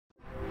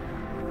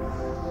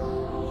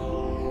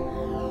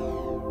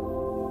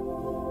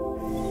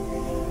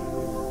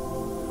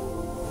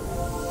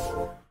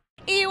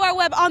Star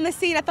Web on the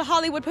scene at the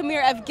Hollywood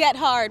premiere of Get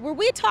Hard, where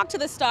we talk to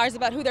the stars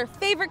about who their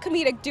favorite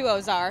comedic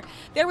duos are,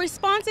 their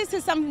responses to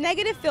some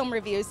negative film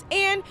reviews,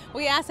 and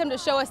we ask them to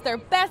show us their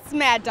best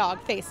Mad Dog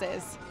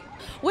faces.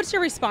 What's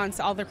your response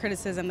to all the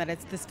criticism that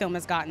this film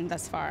has gotten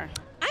thus far?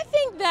 I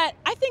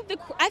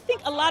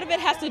think a lot of it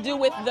has to do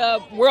with the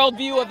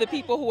worldview of the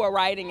people who are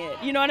writing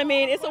it. You know what I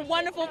mean? It's a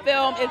wonderful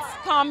film. It's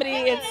comedy.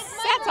 It's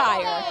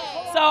satire.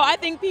 So I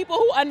think people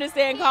who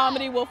understand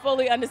comedy will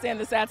fully understand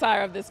the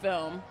satire of this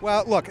film.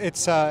 Well, look,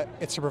 it's a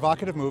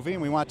provocative movie,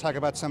 and we want to talk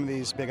about some of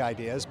these big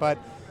ideas. But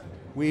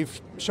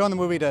we've shown the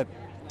movie to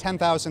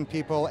 10,000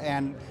 people,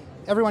 and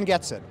everyone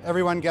gets it.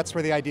 Everyone gets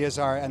where the ideas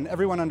are, and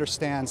everyone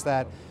understands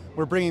that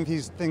we're bringing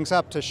these things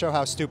up to show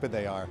how stupid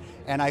they are.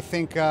 And I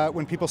think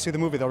when people see the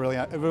movie, they'll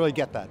really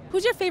get that.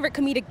 Who's your favorite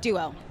comedic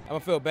duo? I'm gonna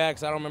feel bad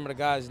because I don't remember the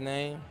guy's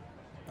name.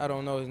 I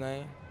don't know his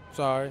name.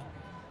 Sorry.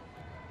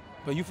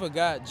 But you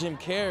forgot Jim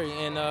Carrey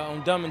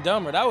on Dumb and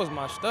Dumber. That was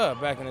my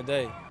stuff back in the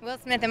day. Will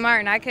Smith and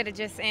Martin. I could have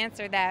just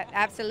answered that.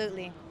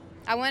 Absolutely.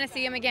 I want to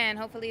see him again.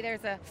 Hopefully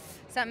there's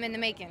something in the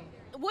making.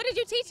 What did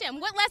you teach him?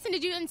 What lesson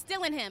did you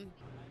instill in him?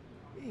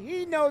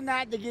 He know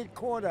not to get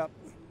caught up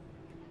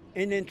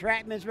in the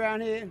entrapments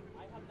around here.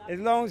 As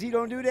long as he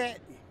don't do that,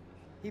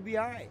 he be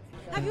all right.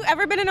 Have you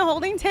ever been in a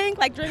holding tank,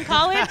 like during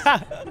college?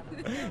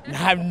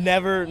 I've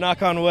never,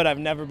 knock on wood, I've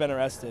never been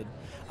arrested.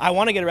 I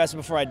want to get arrested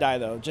before I die,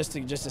 though, just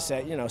to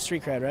say, you know,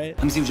 street cred, right?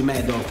 Let me see what your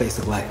mad dog face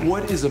look like.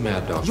 What is a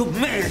mad dog? You're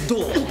mad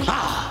dog.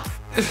 Ah.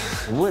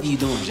 What are you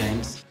doing,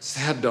 James?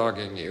 Sad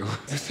dogging you.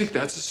 You think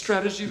that's a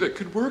strategy that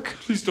could work?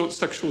 Please don't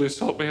sexually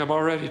assault me. I'm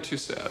already too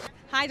sad.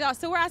 Hi, Dog.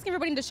 So we're asking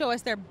everybody to show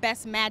us their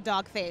best Mad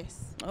Dog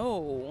face.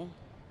 Oh.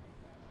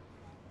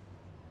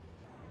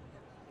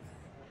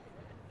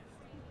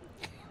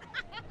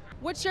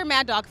 What's your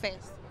Mad Dog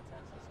face?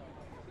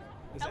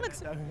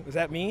 Was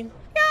that mean?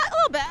 Yeah, a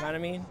little bit. Kind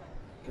of mean?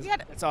 Yeah.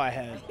 That's all I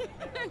had.